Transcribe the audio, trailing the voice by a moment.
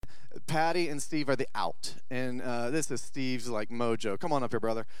Patty and Steve are the out. And this is Steve's like mojo. Come on up here,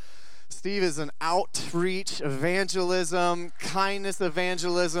 brother. Steve is an outreach, evangelism, kindness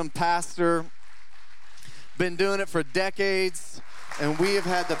evangelism pastor. Been doing it for decades, and we have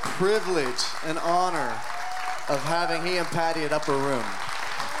had the privilege and honor of having he and Patty at Upper Room.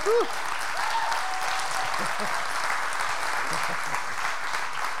 Woo.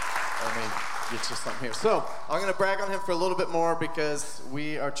 Let me get you something here. So I'm going to brag on him for a little bit more because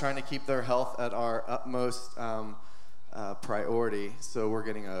we are trying to keep their health at our utmost priority. So we're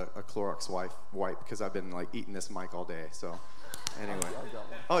getting a Clorox wipe because I've been like eating this mic all day. So anyway.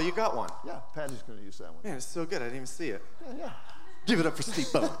 Oh, you got one? Yeah, Patty's going to use that one. Man, it's so good. I didn't even see it. Yeah. Give it up for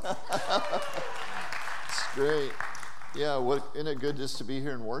Steve Bowen. It's great. Yeah, isn't it good just to be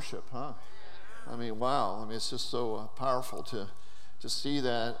here and worship, huh? I mean, wow. I mean, it's just so powerful to see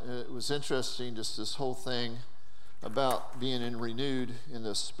that. It was interesting, just this whole thing about being renewed in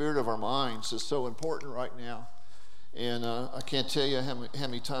the spirit of our minds is so important right now. And I can't tell you how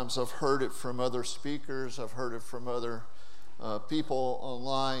many times I've heard it from other speakers. I've heard it from other people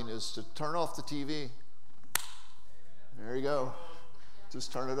online, is to turn off the TV. There you go.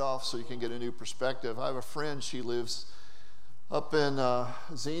 Just turn it off so you can get a new perspective. I have a friend, she lives up in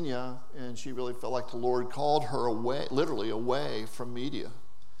Xenia, and she really felt like the Lord called her away, literally away from media,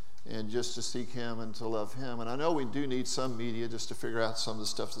 and just to seek Him and to love Him. And I know we do need some media just to figure out some of the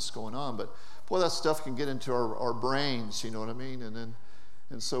stuff that's going on, but boy, that stuff can get into our brains, you know what I mean?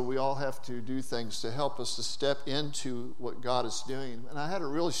 And so we all have to do things to help us to step into what God is doing. And I had a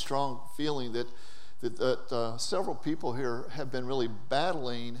really strong feeling that several people here have been really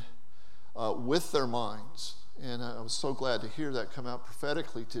battling with their minds. And I was so glad to hear that come out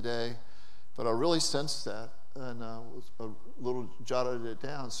prophetically today. But I really sensed that, and a little jotted it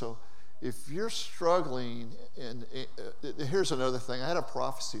down. So if you're struggling, and here's another thing. I had a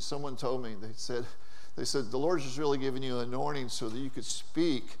prophecy. Someone told me, they said, the Lord's just really giving you an anointing so that you could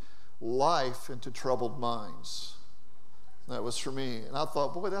speak life into troubled minds. That was for me. And I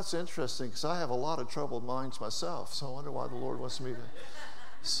thought, boy, that's interesting, because I have a lot of troubled minds myself. So I wonder why the Lord wants me to.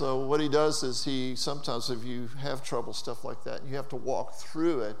 So what He does is sometimes if you have trouble, stuff like that, you have to walk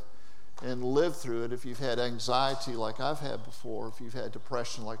through it and live through it. If you've had anxiety like I've had before, if you've had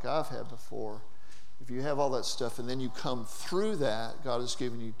depression like I've had before, if you have all that stuff and then you come through that, God has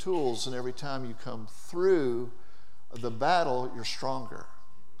given you tools, and every time you come through the battle, you're stronger.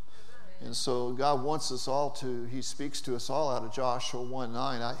 And so God wants us all He speaks to us all out of Joshua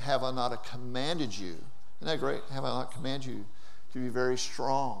 1:9. Have I not commanded you? Isn't that great? Have I not commanded you to be very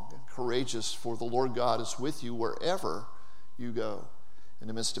strong and courageous, for the Lord God is with you wherever you go. In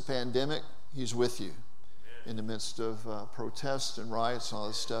the midst of pandemic, He's with you. In the midst of protests and riots and all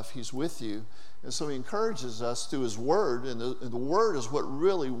this stuff, He's with you. And so He encourages us through His Word, and the Word is what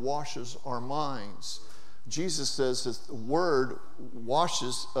really washes our minds. Jesus says that the Word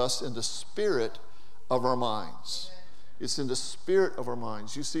washes us in the spirit of our minds. It's in the spirit of our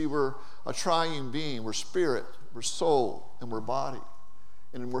minds. You see, we're a triune being. We're spirit, we're soul, and we're body.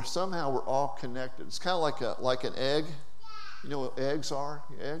 And somehow we're all connected. It's kind of like an egg. You know what eggs are?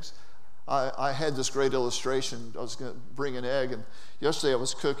 Eggs? I had this great illustration. I was going to bring an egg, and yesterday I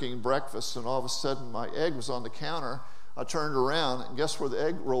was cooking breakfast, and all of a sudden my egg was on the counter. I turned around, and guess where the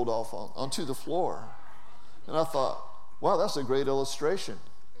egg rolled off onto the floor? And I thought, wow, that's a great illustration.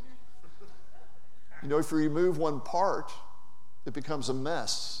 You know, if you remove one part, it becomes a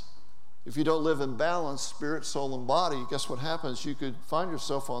mess. If you don't live in balance, spirit, soul, and body, guess what happens? You could find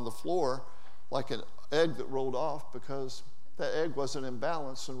yourself on the floor like an egg that rolled off, because that egg wasn't in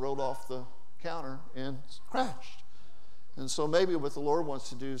balance and rolled off the counter and crashed. And so maybe what the Lord wants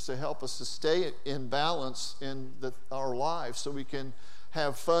to do is to help us to stay in balance in our lives, so we can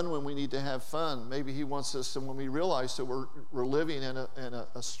have fun when we need to have fun. Maybe He wants us, and when we realize that we're living in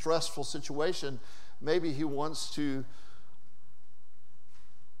a stressful situation, maybe He wants to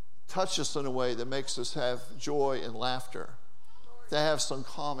touch us in a way that makes us have joy and laughter, to have some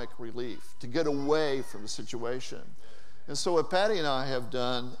comic relief, to get away from the situation. And so what Patty and I have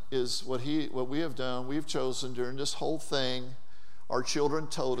done is what we have done. We've chosen during this whole thing, our children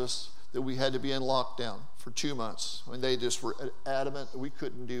told us that we had to be in lockdown for 2 months. I mean, they just were adamant that we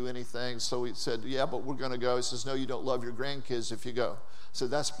couldn't do anything. So we said, yeah, but we're going to go. He says, no, you don't love your grandkids if you go. I said,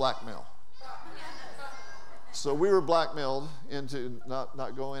 that's blackmail. So we were blackmailed into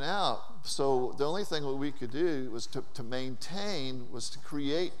not going out. So the only thing that we could do was to maintain, was to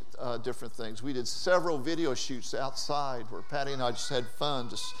create different things. We did several video shoots outside where Patty and I just had fun,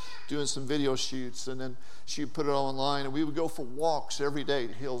 just doing some video shoots. And then she'd put it online, and we would go for walks every day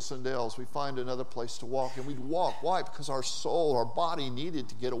to Hills and Dales. We'd find another place to walk, and we'd walk. Why? Because our soul, our body needed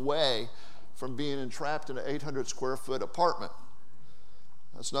to get away from being entrapped in an 800 square foot apartment.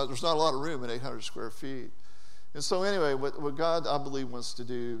 There's not a lot of room in 800 square feet. And so anyway, what God, I believe, wants to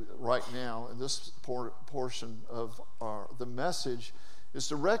do right now in this portion of the message is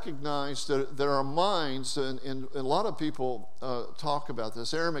to recognize that our minds, and a lot of people talk about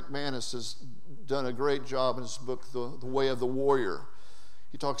this. Aaron McManus has done a great job in his book, The Way of the Warrior.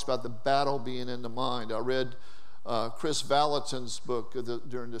 He talks about the battle being in the mind. I read Chris Valentin's book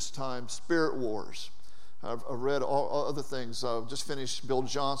during this time, Spirit Wars. I've read all other things. I've just finished Bill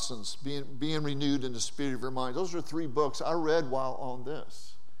Johnson's Being Renewed in the Spirit of Your Mind. Those are 3 books I read while on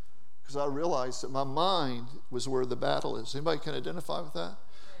this, because I realized that my mind was where the battle is. Anybody can identify with that?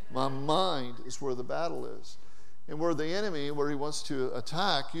 My mind is where the battle is. And where the enemy, where he wants to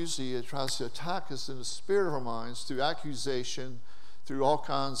attack, usually he tries to attack us in the spirit of our minds through accusation, through all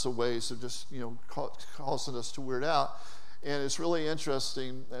kinds of ways of just, causing us to weird out. And it's really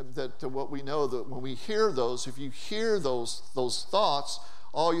interesting that what we know, that when we hear those, if you hear those thoughts,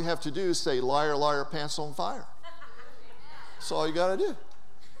 all you have to do is say, liar, liar, pants on fire. That's all you got to do.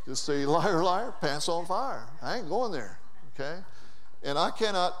 Just say, liar, liar, pants on fire. I ain't going there, okay? And I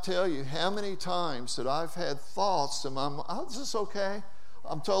cannot tell you how many times that I've had thoughts in my mind, oh, is this okay?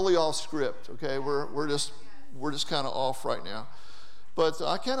 I'm totally off script, okay? We're just kind of off right now. But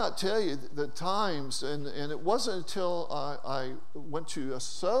I cannot tell you the times, and it wasn't until I went to a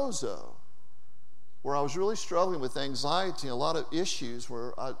sozo where I was really struggling with anxiety and a lot of issues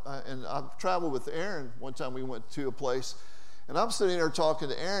where I've traveled with Aaron. One time we went to a place, and I'm sitting there talking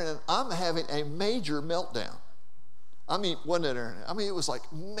to Aaron, and I'm having a major meltdown. I mean, wasn't it, Aaron? I mean, it was like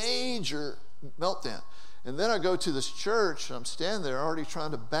major meltdown. And then I go to this church, and I'm standing there already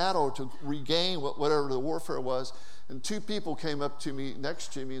trying to battle to regain whatever the warfare was. And 2 people came up to me,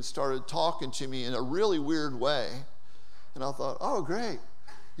 next to me, and started talking to me in a really weird way. And I thought, oh, great.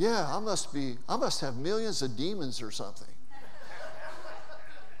 Yeah, I must have millions of demons or something.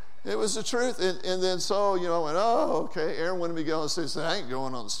 It was the truth. And then so, I went, oh, okay. Aaron wanted me to go on the stage. He said, I ain't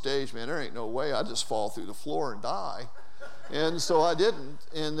going on the stage, man. There ain't no way. I'd just fall through the floor and die. And so I didn't.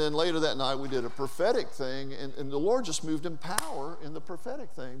 And then later that night, we did a prophetic thing. And the Lord just moved in power in the prophetic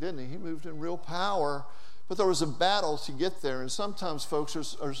thing, didn't he? He moved in real power. But there was a battle to get there. And sometimes, folks,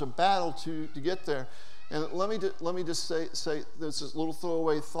 there's a battle to get there. And let me just say this little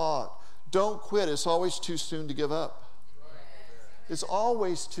throwaway thought. Don't quit. It's always too soon to give up. It's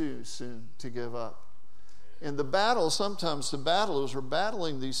always too soon to give up. And sometimes the battle is we're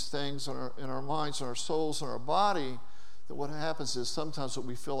battling these things in our minds, in our souls, in our body. That what happens is sometimes what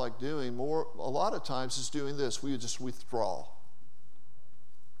we feel like doing a lot of times is doing this. We just withdraw.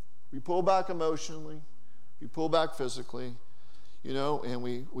 We pull back emotionally. We pull back physically, and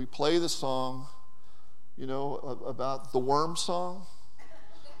we play the song, about the worm song.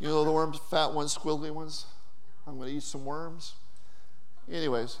 The worms, fat ones, squiggly ones. I'm going to eat some worms.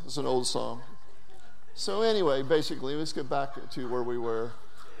 Anyways, it's an old song. So anyway, basically, let's get back to where we were.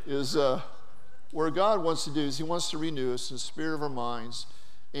 Where God wants to do is he wants to renew us in the spirit of our minds.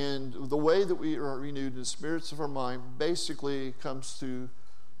 And the way that we are renewed in the spirits of our mind basically comes through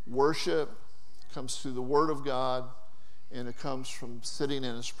worship, comes through the Word of God, and it comes from sitting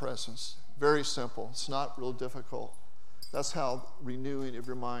in his presence. Very simple. It's not real difficult. That's how renewing of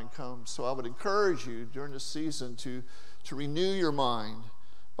your mind comes. So I would encourage you during this season to renew your mind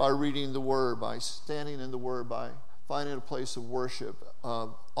by reading the Word, by standing in the Word, by finding a place of worship.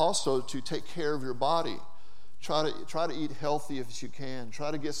 Also to take care of your body. Try to eat healthy if you can.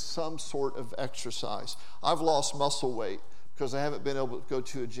 Try to get some sort of exercise. I've lost muscle weight because I haven't been able to go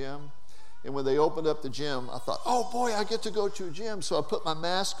to a gym. And when they opened up the gym, I thought, oh boy, I get to go to a gym. So I put my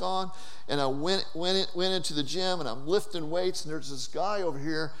mask on and I went into the gym and I'm lifting weights, and there's this guy over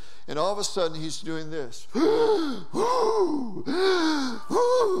here, and all of a sudden he's doing this. And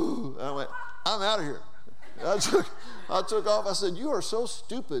I went, I'm out of here. I took off. I said, you are so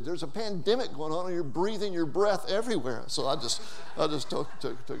stupid. There's a pandemic going on and you're breathing your breath everywhere. So I just took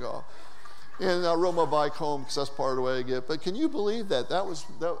off. And I rode my bike home because that's part of the way I get. But can you believe that?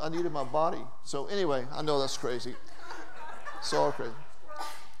 That I needed my body. So anyway, I know that's crazy. It's all crazy.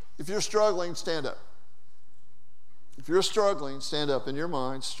 If you're struggling, stand up. If you're struggling, stand up in your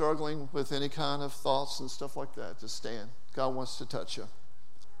mind, struggling with any kind of thoughts and stuff like that, just stand. God wants to touch you.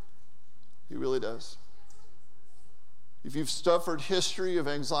 He really does. If you've suffered history of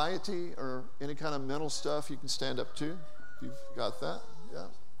anxiety or any kind of mental stuff, you can stand up too. If you've got that, yeah.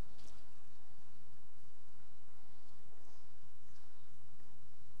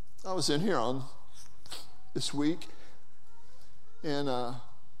 I was in here on this week, and I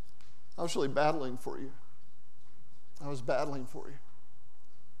was really battling for you. I was battling for you.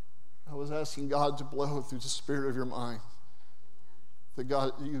 I was asking God to blow through the spirit of your mind, that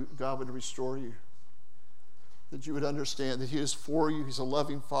God would restore you, that you would understand that He is for you. He's a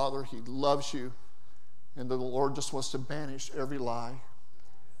loving Father. He loves you, and the Lord just wants to banish every lie,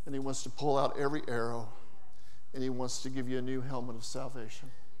 and He wants to pull out every arrow, and He wants to give you a new helmet of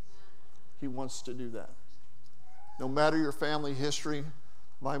salvation. He wants to do that. No matter your family history,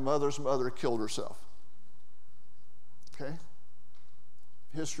 my mother's mother killed herself. Okay?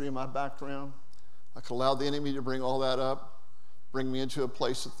 History of my background. I could allow the enemy to bring all that up, bring me into a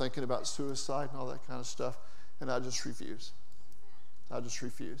place of thinking about suicide and all that kind of stuff, and I just refuse. I just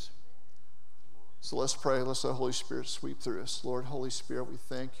refuse. So let's pray. Let's let the Holy Spirit sweep through us. Lord, Holy Spirit, we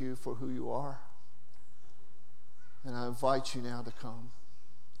thank you for who you are, and I invite you now to come.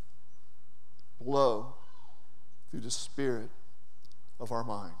 Blow through the spirit of our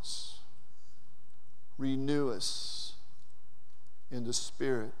minds. Renew us in the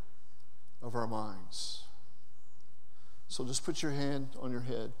spirit of our minds. So just put your hand on your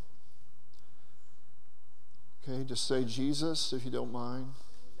head. Okay, just say, Jesus, if you don't mind.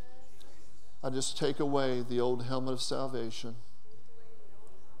 I just take away the old helmet of salvation.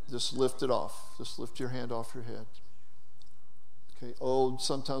 Just lift it off. Just lift your hand off your head. Okay,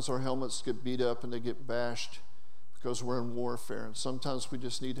 sometimes our helmets get beat up and they get bashed because we're in warfare. And sometimes we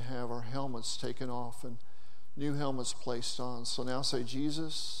just need to have our helmets taken off and new helmets placed on. So now say,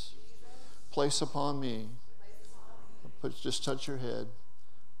 Jesus, place upon me, just touch your head,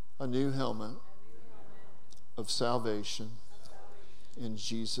 a new helmet of salvation in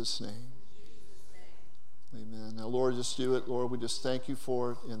Jesus' name. Amen. Now, Lord, just do it. Lord, we just thank you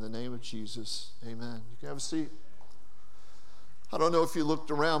for it in the name of Jesus. Amen. You can have a seat. I don't know if you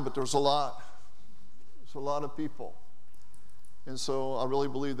looked around, but there's a lot. There's a lot of people. And so I really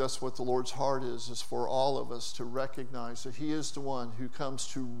believe that's what the Lord's heart is for all of us to recognize that He is the one who comes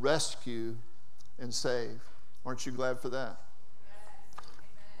to rescue and save. Aren't you glad for that?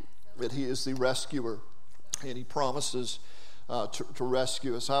 That He is the rescuer, and He promises to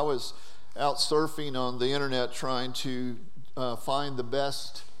rescue us. I was out surfing on the internet trying to find the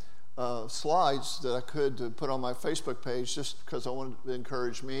best slides that I could to put on my Facebook page, just because I wanted to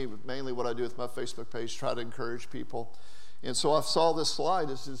encourage me, but mainly what I do with my Facebook page, try to encourage people. And so I saw this slide.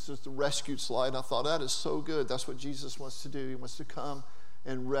 This is just a rescued slide. And I thought, that is so good. That's what Jesus wants to do. He wants to come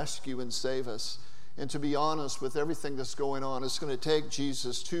and rescue and save us. And to be honest, with everything that's going on, it's going to take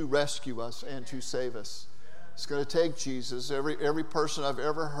Jesus to rescue us and to save us. It's going to take Jesus. Every person I've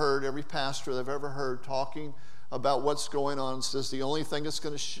ever heard, every pastor that I've ever heard talking about what's going on says the only thing that's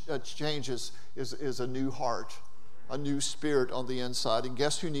going to change is a new heart, a new spirit on the inside. And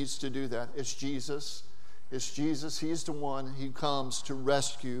guess who needs to do that? It's Jesus. It's Jesus. He's the one who comes to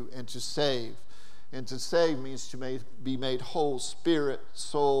rescue and to save. And to save means to be made whole, spirit,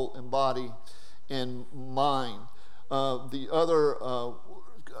 soul, and body, and mind. The other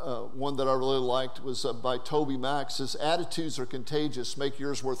one that I really liked was by Toby Max. His attitudes are contagious. Make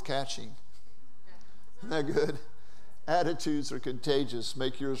yours worth catching. Isn't that good? Attitudes are contagious.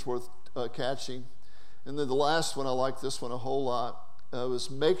 Make yours worth catching. And then the last one, I like this one a whole lot,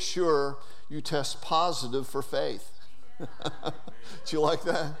 was make sure you test positive for faith. Do you like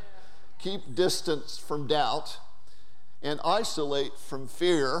that? Keep distance from doubt and isolate from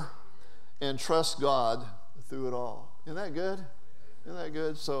fear and trust God through it all. Isn't that good? Isn't that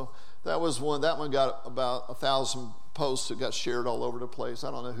good? So that was one. That one got about 1,000 posts that got shared all over the place.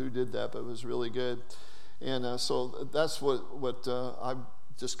 I don't know who did that, but it was really good. And so that's what I'm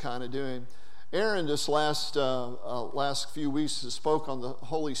just kind of doing. Aaron, this last few weeks, spoke on the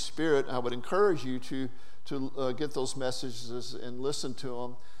Holy Spirit. I would encourage you to get those messages and listen to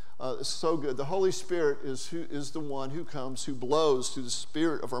them. It's so good. The Holy Spirit is the one who comes, who blows through the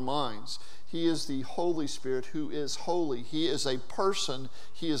spirit of our minds. He is the Holy Spirit who is holy. He is a person.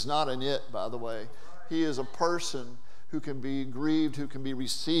 He is not an it, by the way. He is a person who can be grieved, who can be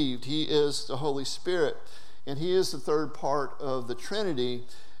received. He is the Holy Spirit. And He is the third part of the Trinity.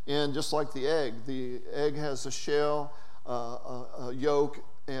 And just like the egg has a shell, a yolk,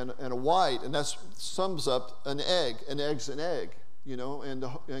 and a white. And that sums up an egg. An egg's an egg. You know,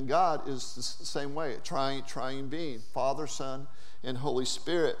 and God is the same way, triune being, Father, Son, and Holy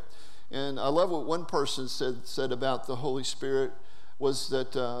Spirit. And I love what one person said about the Holy Spirit was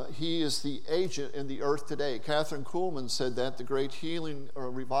that he is the agent in the earth today. Catherine Kuhlman said that, the great healing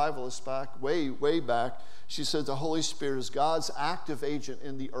revivalist way back. She said the Holy Spirit is God's active agent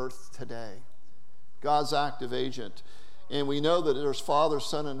in the earth today. God's active agent. And we know that there's Father,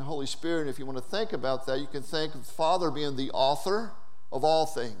 Son, and Holy Spirit. And if you want to think about that, you can think of Father being the author of all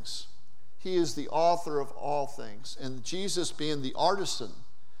things. He is the author of all things. And Jesus being the artisan.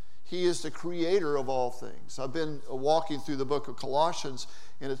 He is the creator of all things. I've been walking through the book of Colossians,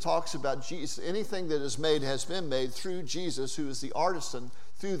 and it talks about Jesus. Anything that is made has been made through Jesus, who is the artisan,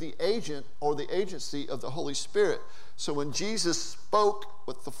 through the agent or the agency of the Holy Spirit. So when Jesus spoke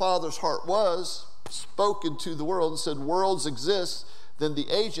what the Father's heart was, spoke into the world and said, worlds exist, then the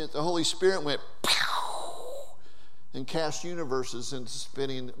agent, the Holy Spirit, went and cast universes into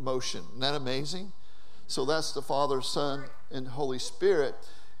spinning motion. Isn't that amazing? So that's the Father, Son, and Holy Spirit.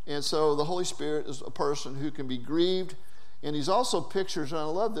 And so the Holy Spirit is a person who can be grieved. And he's also pictures, and I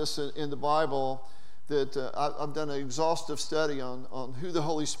love this in the Bible, that I've done an exhaustive study on who the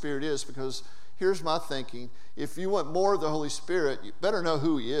Holy Spirit is, because here's my thinking. If you want more of the Holy Spirit, you better know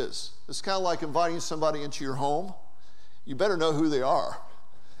who he is. It's kind of like inviting somebody into your home. You better know who they are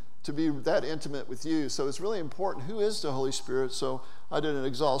to be that intimate with you. So it's really important. Who is the Holy Spirit? So I did an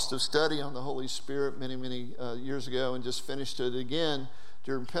exhaustive study on the Holy Spirit many years ago and just finished it again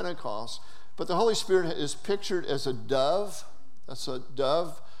during Pentecost. But the Holy Spirit is pictured as a dove. That's a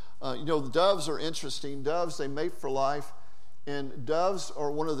dove. The doves are interesting. Doves, they mate for life. And doves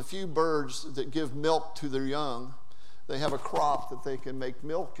are one of the few birds that give milk to their young. They have a crop that they can make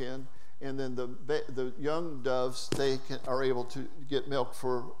milk in. And then the young doves, are able to get milk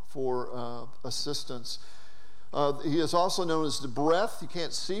for assistance. He is also known as the breath. You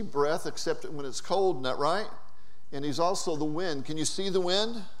can't see breath except when it's cold, isn't that right? And he's also the wind. Can you see the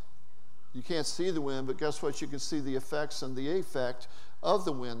wind? You can't see the wind, but guess what? You can see the effects and the effect of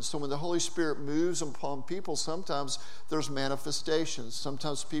the wind. So when the Holy Spirit moves upon people, sometimes there's manifestations.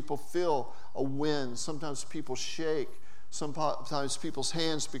 Sometimes people feel a wind. Sometimes people shake. Sometimes people's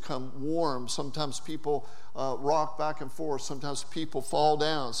hands become warm. Sometimes people rock back and forth. Sometimes people fall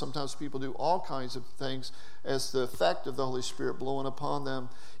down. Sometimes people do all kinds of things as the effect of the Holy Spirit blowing upon them.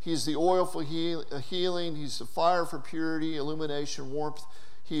 He's the oil for healing. He's the fire for purity, illumination, warmth.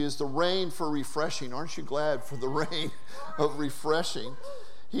 He is the rain for refreshing. Aren't you glad for the rain of refreshing?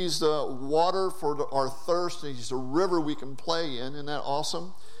 He's the water for our thirst. And he's the river we can play in. Isn't that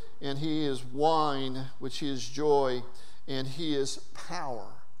awesome? And he is wine, which he is joy. And he is power.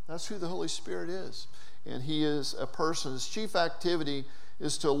 That's who the Holy Spirit is. And he is a person. His chief activity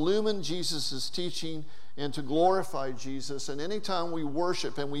is to illumine Jesus' teaching and to glorify Jesus. And anytime we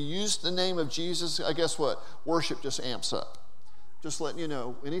worship and we use the name of Jesus, guess what? Worship just amps up. Just letting you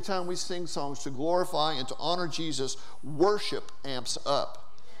know, anytime we sing songs to glorify and to honor Jesus, worship amps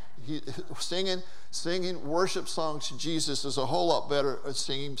up. Singing worship songs to Jesus is a whole lot better than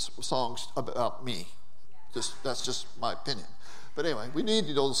singing songs about me. That's just my opinion. But anyway, we need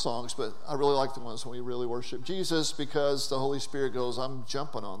those songs, but I really like the ones when we really worship Jesus, because the Holy Spirit goes, I'm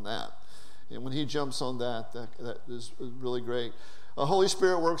jumping on that. And when he jumps on that is really great. The Holy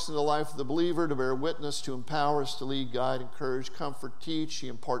Spirit works in the life of the believer to bear witness, to empower us, to lead, guide, encourage, comfort, teach. He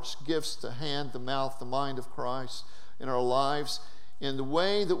imparts gifts, the hand, the mouth, the mind of Christ in our lives. And the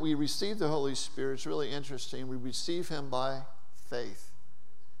way that we receive the Holy Spirit is really interesting. We receive him by faith.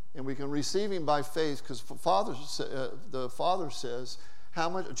 And we can receive him by faith because the Father says,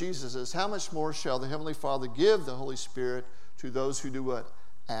 Jesus says, how much more shall the Heavenly Father give the Holy Spirit to those who do what?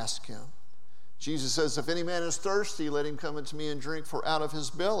 Ask him. Jesus says, if any man is thirsty, let him come unto me and drink, for out of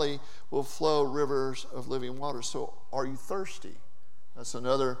his belly will flow rivers of living water. So are you thirsty? That's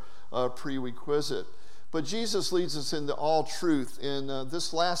another prerequisite. But Jesus leads us into all truth. In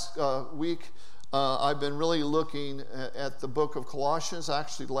this last week, I've been really looking at the book of Colossians.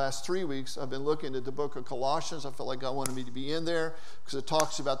 Actually, the last 3 weeks, I've been looking at the book of Colossians. I felt like God wanted me to be in there because it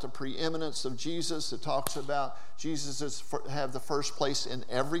talks about the preeminence of Jesus. It talks about Jesus have the first place in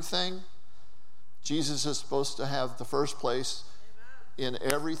everything. Jesus is supposed to have the first place in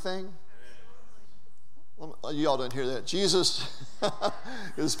everything. Y'all didn't hear that. Jesus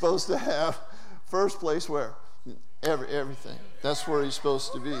is supposed to have first place where? Everything. That's where he's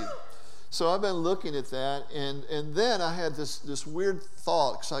supposed to be. So I've been looking at that, and then I had this weird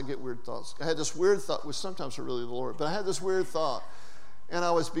thought, because I get weird thoughts. I had this weird thought, which sometimes are really the Lord, but I had this weird thought. And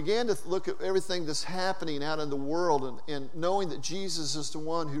I began to look at everything that's happening out in the world and knowing that Jesus is the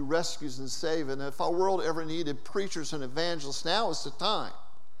one who rescues and saves. And if our world ever needed preachers and evangelists, now is the time.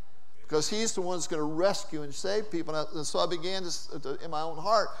 because he's the one that's going to rescue and save people. And so I began to, in my own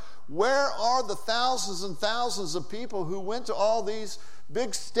heart, where are the thousands and thousands of people who went to all these big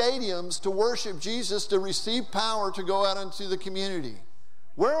stadiums to worship Jesus, to receive power to go out into the community?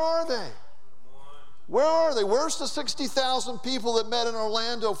 Where are they? Where are they? Where's the 60,000 people that met in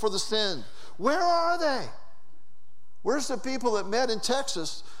Orlando for the Send? Where are they? Where's the people that met in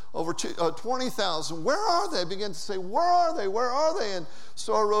Texas, over 20,000? Where are they? I began to say, where are they? Where are they? And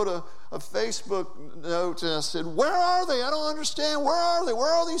so I wrote a Facebook note and I said, where are they? I don't understand. Where are they? Where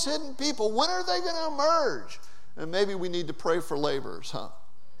are all these hidden people? When are they going to emerge? And maybe we need to pray for laborers, huh?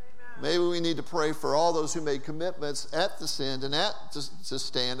 Maybe we need to pray for all those who made commitments at the Send and to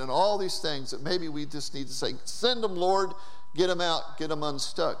stand and all these things that maybe we just need to say, send them, Lord, get them out, get them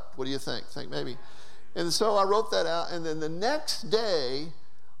unstuck. What do you think? Think maybe. And so I wrote that out, and then the next day,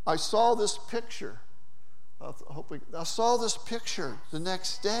 I saw this picture. I saw this picture the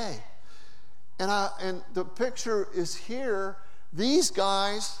next day. And the picture is here. These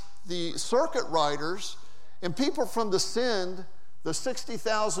guys, the circuit riders, and people from the Send, the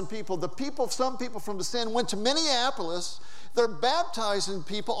 60,000 people, some people from the Send went to Minneapolis. They're baptizing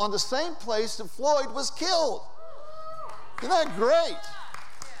people on the same place that Floyd was killed. Isn't that great?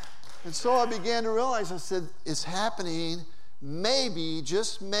 And so I began to realize, I said, it's happening. Maybe,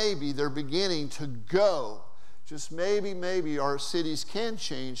 just maybe, they're beginning to go. Just maybe our cities can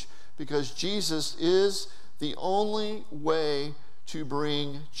change because Jesus is the only way to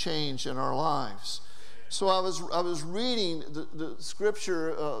bring change in our lives. So I was reading the scripture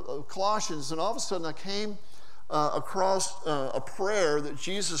of Colossians, and all of a sudden I came across a prayer that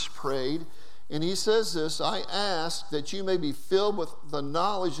Jesus prayed. And he says this, I ask that you may be filled with the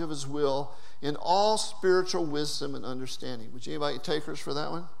knowledge of his will in all spiritual wisdom and understanding. Would you anybody takers for that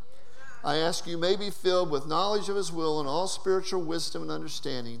one? I ask you may be filled with knowledge of his will in all spiritual wisdom and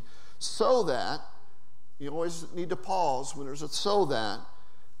understanding, so that, you always need to pause when there's a so that,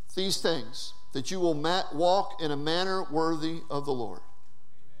 these things, that you will walk in a manner worthy of the Lord.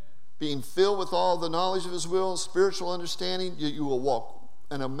 Being filled with all the knowledge of his will and spiritual understanding, you will walk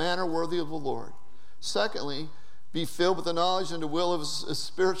in a manner worthy of the Lord. Secondly, be filled with the knowledge and the will of his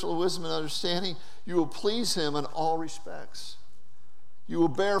spiritual wisdom and understanding. You will please him in all respects. You will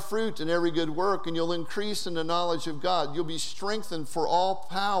bear fruit in every good work, and you'll increase in the knowledge of God. You'll be strengthened for all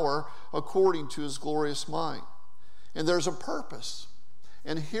power according to his glorious might. And there's a purpose.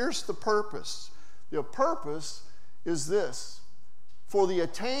 And here's the purpose. The purpose is this: for the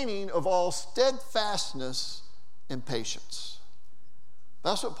attaining of all steadfastness and patience.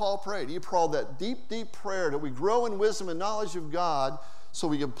 That's what Paul prayed. He prayed that deep, deep prayer that we grow in wisdom and knowledge of God so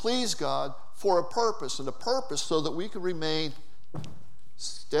we can please God for a purpose. And the purpose so that we can remain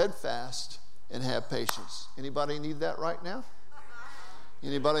steadfast and have patience. Anybody need that right now?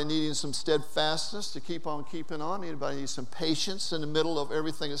 Anybody needing some steadfastness to keep on keeping on? Anybody need some patience in the middle of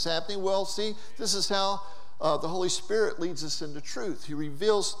everything that's happening? Well, see, this is how the Holy Spirit leads us into truth. He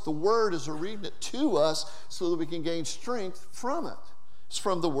reveals the Word as we're reading it to us so that we can gain strength from it. It's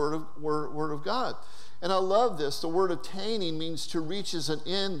from the Word of God. And I love this. The word attaining means to reach as an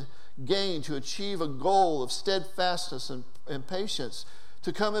end gain, to achieve a goal of steadfastness and patience,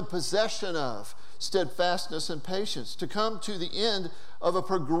 to come in possession of steadfastness and patience, to come to the end of a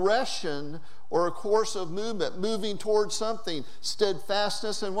progression or a course of movement, moving towards something.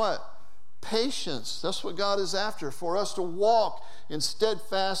 Steadfastness and what? Patience. That's what God is after, for us to walk in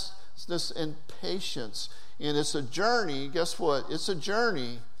steadfastness and patience. And it's a journey. Guess what? It's a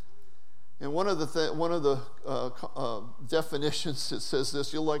journey. And one of the definitions, it says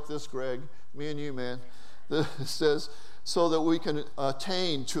this. You'll like this, Greg. Me and you, man. It says, so that we can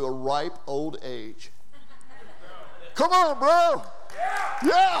attain to a ripe old age. Come on, bro.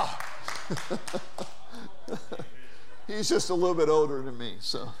 Yeah. He's just a little bit older than me,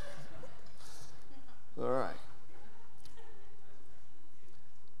 so. All right.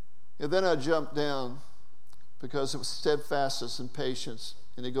 And then I jumped down because it was steadfastness and patience.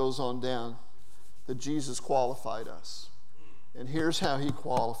 And it goes on down that Jesus qualified us. And here's how he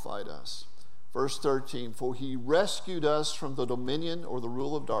qualified us. Verse 13, for he rescued us from the dominion or the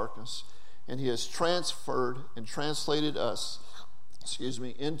rule of darkness, and he has transferred and translated us,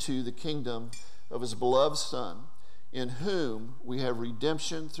 into the kingdom of his beloved Son, in whom we have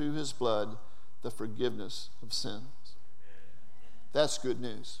redemption through his blood, the forgiveness of sins. That's good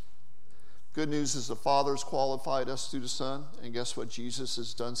news. Good news is the Father has qualified us through the Son, and guess what? Jesus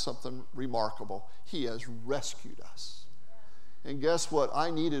has done something remarkable. He has rescued us. And guess what?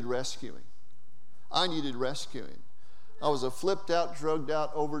 I needed rescuing. I was a flipped out, drugged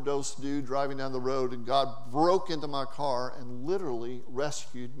out, overdosed dude driving down the road, and God broke into my car and literally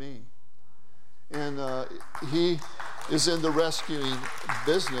rescued me. And he is in the rescuing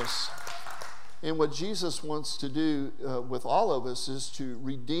business. And what Jesus wants to do with all of us is to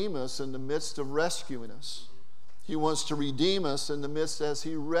redeem us in the midst of rescuing us. He wants to redeem us in the midst as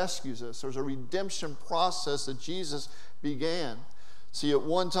he rescues us. There's a redemption process that Jesus began. See, at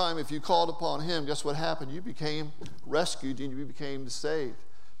one time, if you called upon him, guess what happened? You became rescued and you became saved.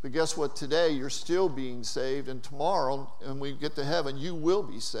 But guess what? Today, you're still being saved. And tomorrow, when we get to heaven, you will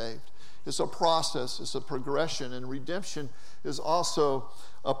be saved. It's a process. It's a progression. And redemption is also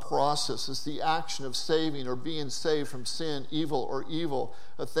a process. It's the action of saving or being saved from sin, evil, or evil,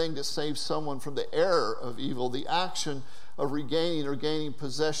 a thing that saves someone from the error of evil, the action of regaining or gaining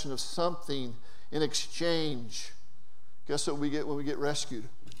possession of something in exchange. Guess what we get when we get rescued?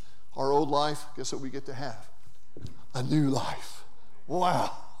 Our old life, guess what we get to have? A new life.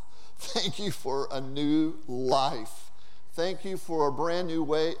 Wow. Thank you for a new life. Thank you for a brand new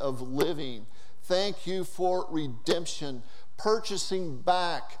way of living. Thank you for redemption, purchasing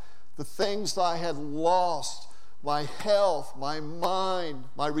back the things that I had lost, my health, my mind,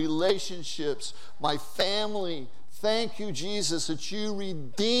 my relationships, my family. Thank you, Jesus, that you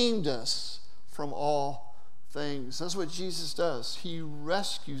redeemed us from all things. That's what Jesus does. He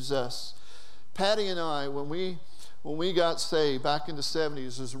rescues us. Patty and I, when we got saved back in the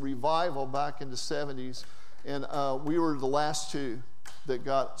 70s, there's a revival back in the 70s, and we were the last two that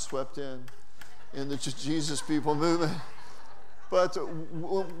got swept in the Jesus People movement. But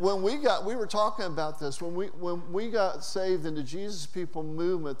when we were talking about this, when we got saved in the Jesus People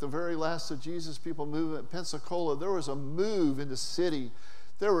movement, the very last of Jesus People movement, Pensacola, there was a move in the city.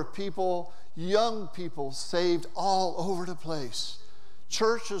 There were people, young people, saved all over the place.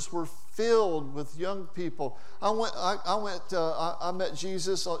 Churches were filled with young people. I met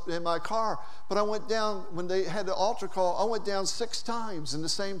Jesus in my car, but I went down, when they had the altar call, I went down 6 times in the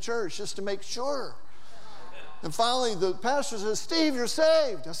same church just to make sure. And finally, the pastor says, "Steve, you're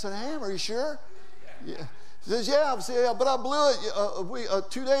saved." I said, "I am, are you sure?" Yeah. He says, "Yeah, but I blew it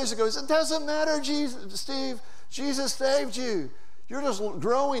 2 days ago." He said, "It doesn't matter, Steve. Jesus saved you. You're just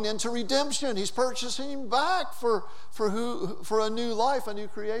growing into redemption. He's purchasing you back for a new life, a new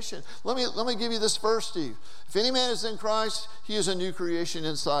creation." Let me give you this verse, Steve. If any man is in Christ, he is a new creation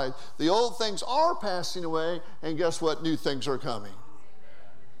inside. The old things are passing away, and guess what? New things are coming.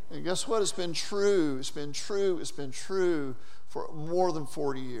 And guess what? It's been true. It's been true. It's been true for more than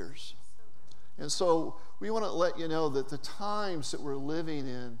 40 years. And so we want to let you know that the times that we're living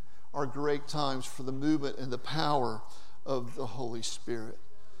in are great times for the movement and the power of the Holy Spirit.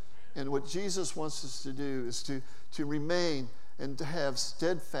 And what Jesus wants us to do is to remain and to have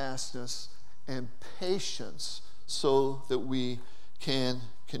steadfastness and patience so that we can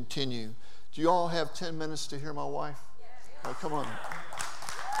continue. Do you all have 10 minutes to hear my wife? Oh, come on.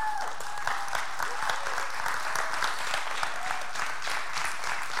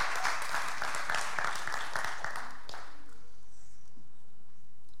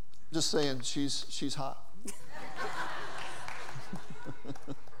 Just saying, she's hot.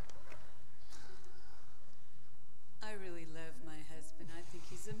 I really love my husband. I think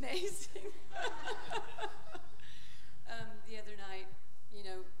he's amazing. The other night,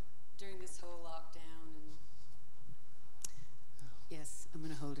 during this whole lockdown, and yes, I'm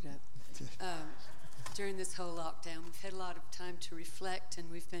going to hold it up. During this whole lockdown, we've had a lot of time to reflect,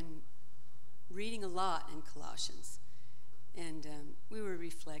 and we've been reading a lot in Colossians. And we were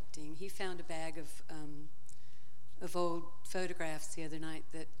reflecting. He found a bag of old photographs the other night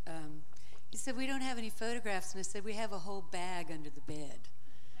that he said, "We don't have any photographs." And I said, "We have a whole bag under the bed."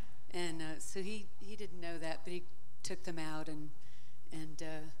 And so he didn't know that, but he took them out and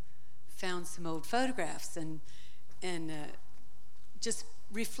found some old photographs. And just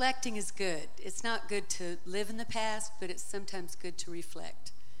reflecting is good. It's not good to live in the past, but it's sometimes good to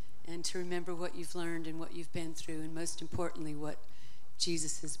reflect and to remember what you've learned and what you've been through, and most importantly, what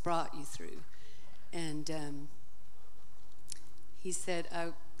Jesus has brought you through. And he said,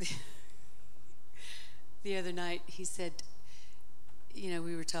 the other night, he said,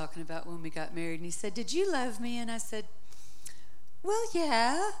 we were talking about when we got married, and he said, "Did you love me?" And I said, "Well,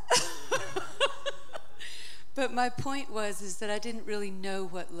 yeah." But my point is that I didn't really know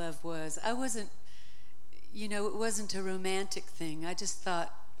what love was. I wasn't, it wasn't a romantic thing. I just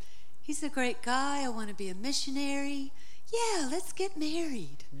thought, he's a great guy. I want to be a missionary. Yeah, let's get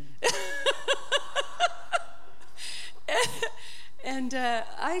married. And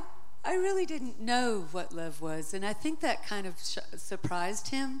I really didn't know what love was, and I think that kind of surprised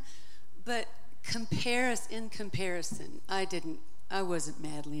him. But in comparison, I wasn't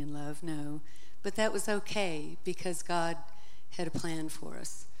madly in love, no. But that was okay because God had a plan for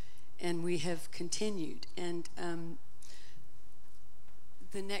us. and we have continued. And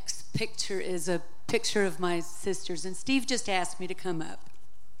the next picture is a picture of my sisters. And Steve just asked me to come up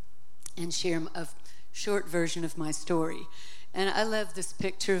and share a short version of my story. And I love this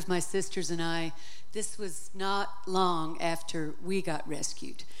picture of my sisters and I. This was not long after we got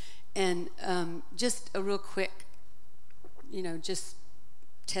rescued. And just a real quick, just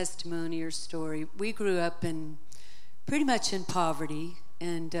testimony or story. We grew up pretty much in poverty,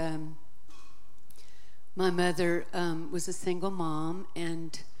 and my mother was a single mom,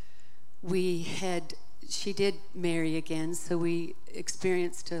 and she did marry again, so we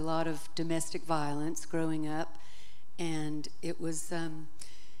experienced a lot of domestic violence growing up, and it was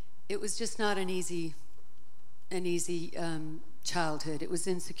just not an easy childhood. It was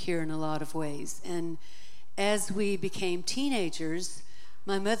insecure in a lot of ways. And as we became teenagers,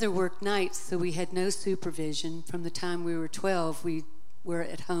 my mother worked nights, so we had no supervision. From the time we were 12, we were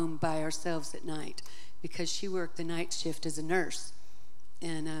at home by ourselves at night because she worked the night shift as a nurse.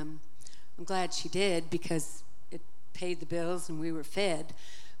 And I'm glad she did because it paid the bills and we were fed.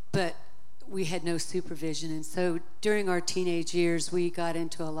 But we had no supervision. And so during our teenage years, we got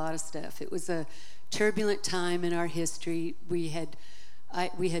into a lot of stuff. It was a turbulent time in our history. We had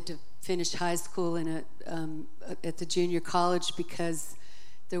to finish high school at the junior college because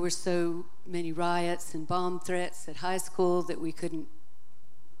there were so many riots and bomb threats at high school that we couldn't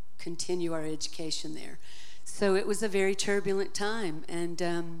continue our education there. So it was a very turbulent time, and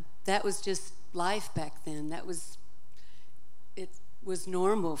that was just life back then. It was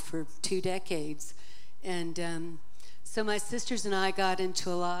normal for 2 decades. And so my sisters and I got into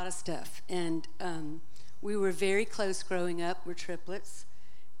a lot of stuff, and we were very close growing up. We're triplets,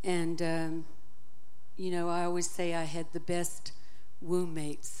 and I always say I had the best womb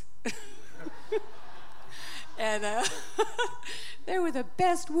mates. And they were the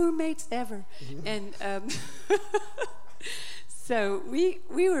best womb mates ever. And so we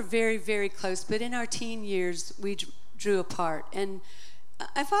were very, very close, but in our teen years we drew apart. And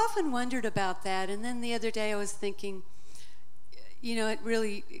I've often wondered about that. And then the other day I was thinking, it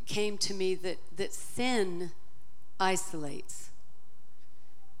really came to me that sin isolates.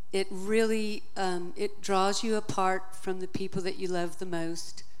 It really, it draws you apart from the people that you love the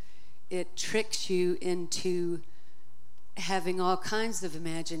most. It tricks you into having all kinds of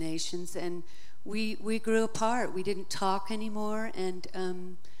imaginations. And we grew apart. We didn't talk anymore. And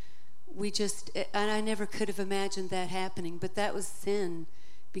and I never could have imagined that happening. But that was sin,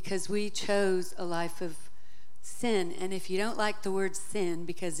 because we chose a life of sin. And if you don't like the word sin,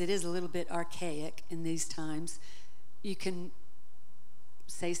 because it is a little bit archaic in these times, you can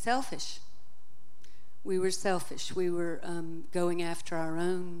say selfish. We were selfish. We were going after our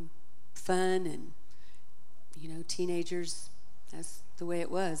own fun, and teenagers, that's the way it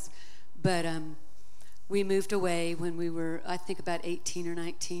was. But we moved away when we were, I think, about 18 or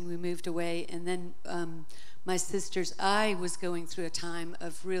 19. We moved away, and then my sisters, I was going through a time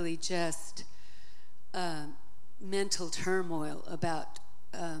of really just mental turmoil about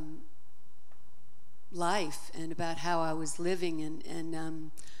life and about how I was living,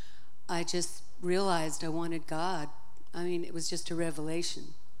 and I just realized I wanted God. I mean, it was just a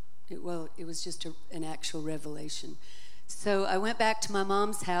revelation. It was just an actual revelation. So I went back to my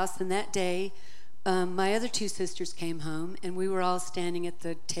mom's house, and that day my other 2 sisters came home, and we were all standing at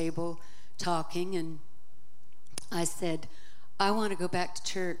the table talking, and I said, I want to go back to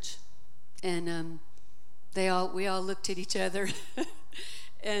church. And we all looked at each other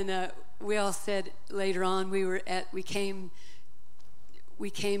and we all said later on we came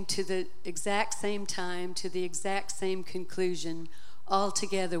to the exact same time, to the exact same conclusion, all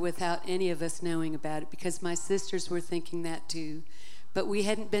together without any of us knowing about it, because my sisters were thinking that too. But we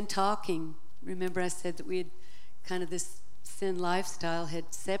hadn't been talking. Remember I said that we had kind of this sin lifestyle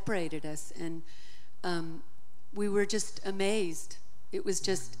had separated us, and we were just amazed. It was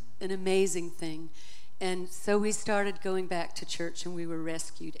just an amazing thing. And so we started going back to church, and we were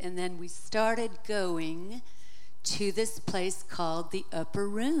rescued. And then we started going to this place called the Upper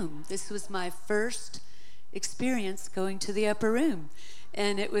Room. This was my first experience going to the Upper Room.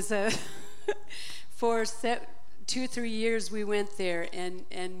 And it was for 2 or 3 years we went there,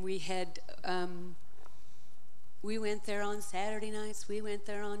 and we had we went there on Saturday nights, we went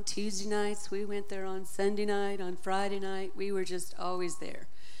there on Tuesday nights, we went there on Sunday night, on Friday night. We were just always there.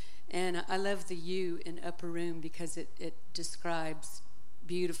 And I love the U in Upper Room because it describes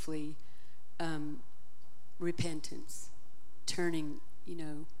beautifully repentance, turning,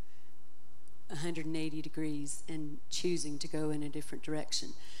 180 degrees and choosing to go in a different direction.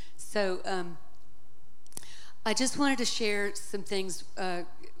 So I just wanted to share some things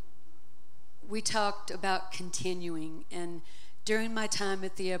we talked about continuing. And during my time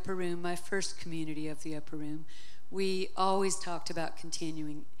at the Upper Room, my first community of the Upper Room, we always talked about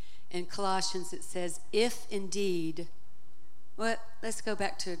continuing. In Colossians, it says, if indeed, let's go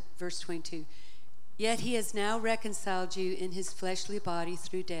back to verse 22. Yet he has now reconciled you in his fleshly body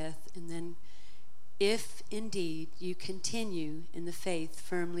through death, and then, if indeed you continue in the faith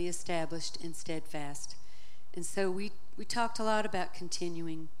firmly established and steadfast. And so we talked a lot about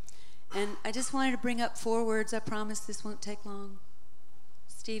continuing. And I just wanted to bring up 4 words. I promise this won't take long.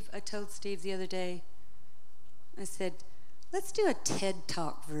 I told Steve the other day, I said, let's do a TED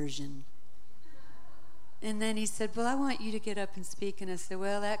Talk version. And then he said, well, I want you to get up and speak. And I said,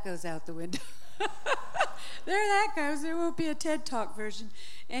 well, that goes out the window. There that goes. There won't be a TED Talk version.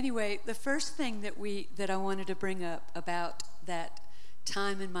 Anyway, the first thing that I wanted to bring up about that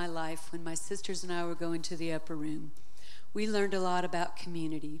time in my life when my sisters and I were going to the Upper Room, we learned a lot about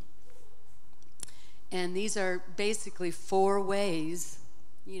community. And these are basically 4 ways.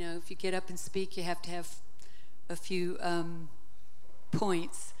 You know, if you get up and speak, you have to have a few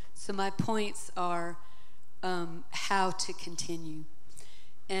points. So my points are how to continue.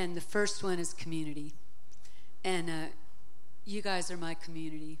 And the first one is community. And you guys are my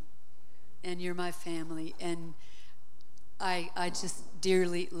community. And you're my family. And I just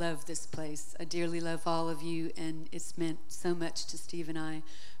dearly love this place. I dearly love all of you. And it's meant so much to Steve and I.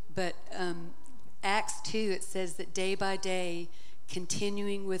 But Acts 2, it says that day by day,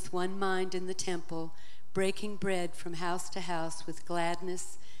 continuing with one mind in the temple, breaking bread from house to house with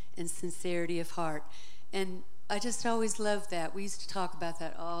gladness and sincerity of heart. And I just always loved that. We used to talk about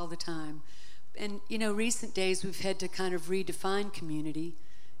that all the time. And, you know, recent days we've had to kind of redefine community.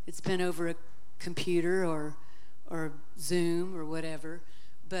 It's been over a computer or Zoom or whatever.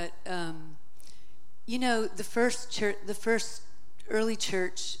 But, you know, the first early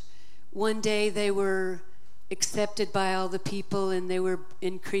church, one day they were accepted by all the people and they were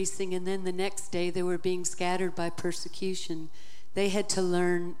increasing, and then the next day they were being scattered by persecution. They had to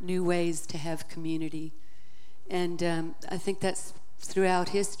learn new ways to have community. And I think that's throughout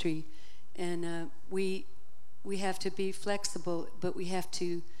history. And we have to be flexible, but we have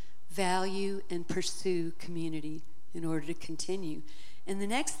to value and pursue community in order to continue. And the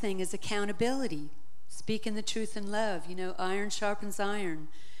next thing is accountability. Speaking the truth in love. You know, iron sharpens iron.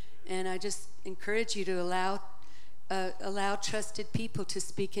 And I just encourage you to allow trusted people to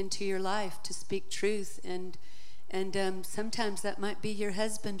speak into your life, to speak truth. And sometimes that might be your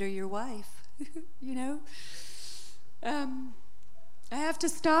husband or your wife, you know. I have to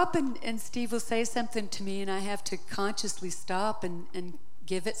stop, and Steve will say something to me, and I have to consciously stop and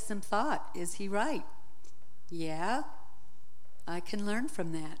give it some thought. Is he right? Yeah, I can learn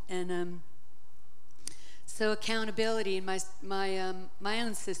from that. And so accountability, and my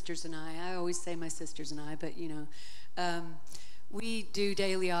own sisters and I always say my sisters and I, but you know, we do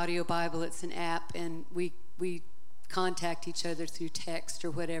Daily Audio Bible. It's an app, and we contact each other through text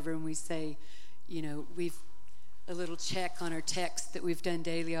or whatever, and we say, you know, we've a little check on our text that we've done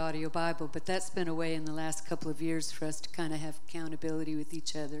Daily Audio Bible, but that's been a way in the last couple of years for us to kind of have accountability with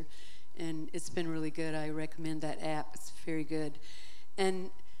each other, and it's been really good. I recommend that app. It's very good. And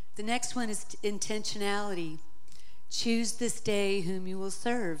the next one is intentionality. Choose this day whom you will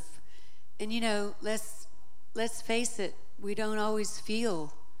serve. And you know, let's face it, we don't always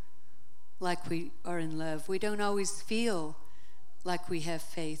feel like we are in love. We don't always feel like we have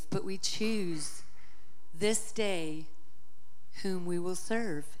faith, but we choose this day whom we will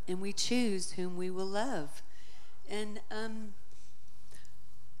serve, and we choose whom we will love. And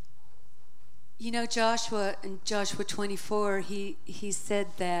you know, Joshua, in Joshua 24, he said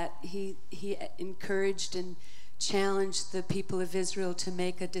that he encouraged and challenged the people of Israel to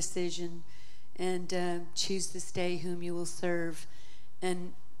make a decision and choose this day whom you will serve.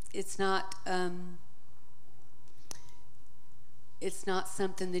 And it's not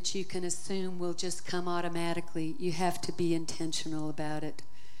something that you can assume will just come automatically. You have to be intentional about it.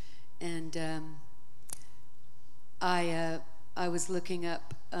 And I was looking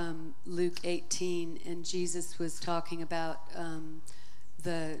up Luke 18, and Jesus was talking about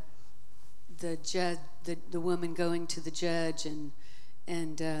the judge, the woman going to the judge and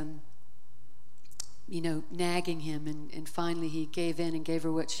you know, nagging him, and finally he gave in and gave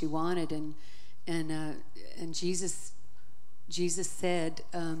her what she wanted, and Jesus said,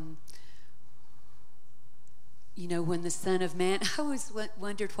 you know, when the Son of Man, I always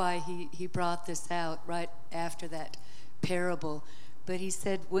wondered why he brought this out right after that parable, but he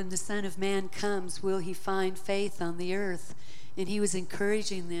said, when the Son of Man comes, will he find faith on the earth? And he was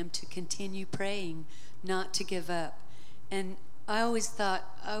encouraging them to continue praying, not to give up. And I always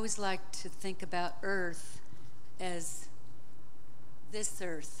liked to think about earth as this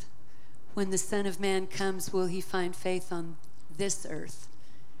earth. When the Son of Man comes, will he find faith on this earth,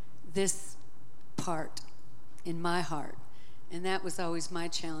 this part in my heart? And that was always my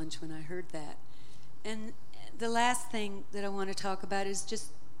challenge when I heard that. And the last thing that I want to talk about is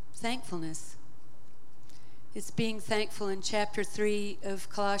just thankfulness. It's being thankful. In chapter 3 of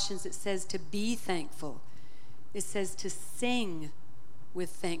Colossians, it says to be thankful. It says to sing with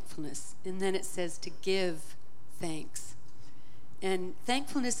thankfulness. And then it says to give thanks. And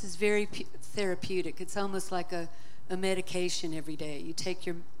thankfulness is very therapeutic. It's almost like a medication every day. You take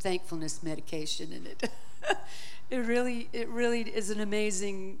your thankfulness medication, and it really is an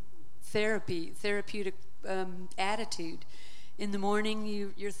amazing therapeutic attitude. In the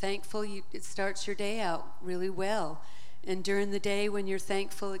morning, you're thankful. It starts your day out really well. And during the day, when you're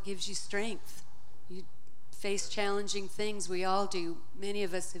thankful, it gives you strength. You face challenging things. We all do. Many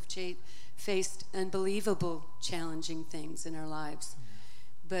of us have faced unbelievable challenging things in our lives.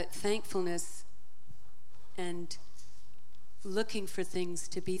 But thankfulness and looking for things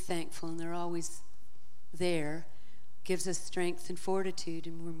to be thankful, and they're always there, gives us strength and fortitude.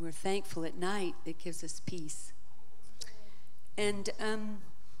 And when we're thankful at night, it gives us peace. And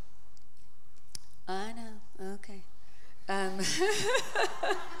I know, okay.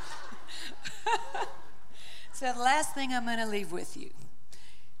 So the last thing I'm going to leave with you.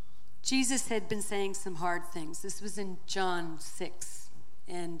 Jesus had been saying some hard things. This was in John 6.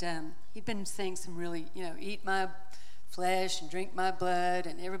 And he'd been saying some really, eat my flesh and drink my blood.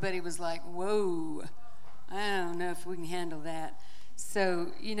 And everybody was like, whoa, I don't know if we can handle that.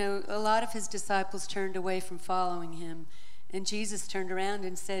 So, a lot of his disciples turned away from following him. And Jesus turned around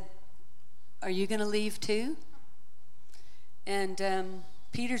and said, are you going to leave too? And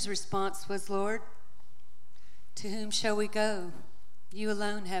Peter's response was, Lord, to whom shall we go? You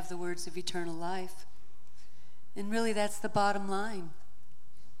alone have the words of eternal life. And really, that's the bottom line.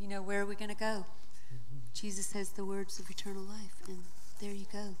 Where are we going to go? Jesus has the words of eternal life, and there you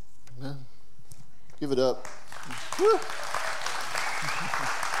go. Amen. Give it up. Woo.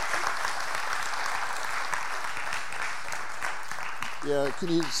 Yeah, can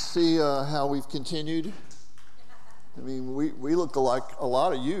you see how we've continued? I mean, we look like a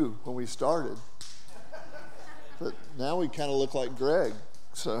lot of you when we started. But now we kind of look like Greg,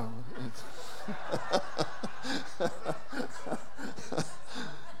 so.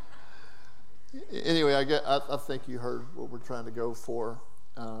 Anyway, I think you heard what we're trying to go for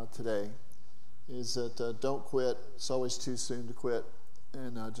today, is that don't quit. It's always too soon to quit.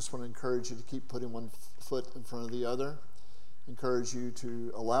 And I just want to encourage you to keep putting one foot in front of the other. Encourage you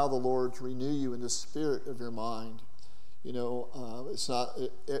to allow the Lord to renew you in the spirit of your mind. It's not,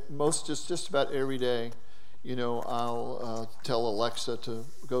 just about every day, I'll tell Alexa to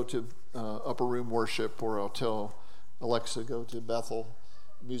go to upper room worship, or I'll tell Alexa go to Bethel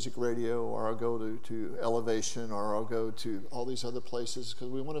Music Radio, or I'll go to Elevation, or I'll go to all these other places, because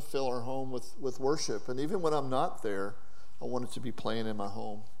we want to fill our home with worship. And even when I'm not there, I want it to be playing in my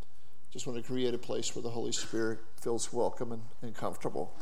home. Just want to create a place where the Holy Spirit feels welcome and comfortable.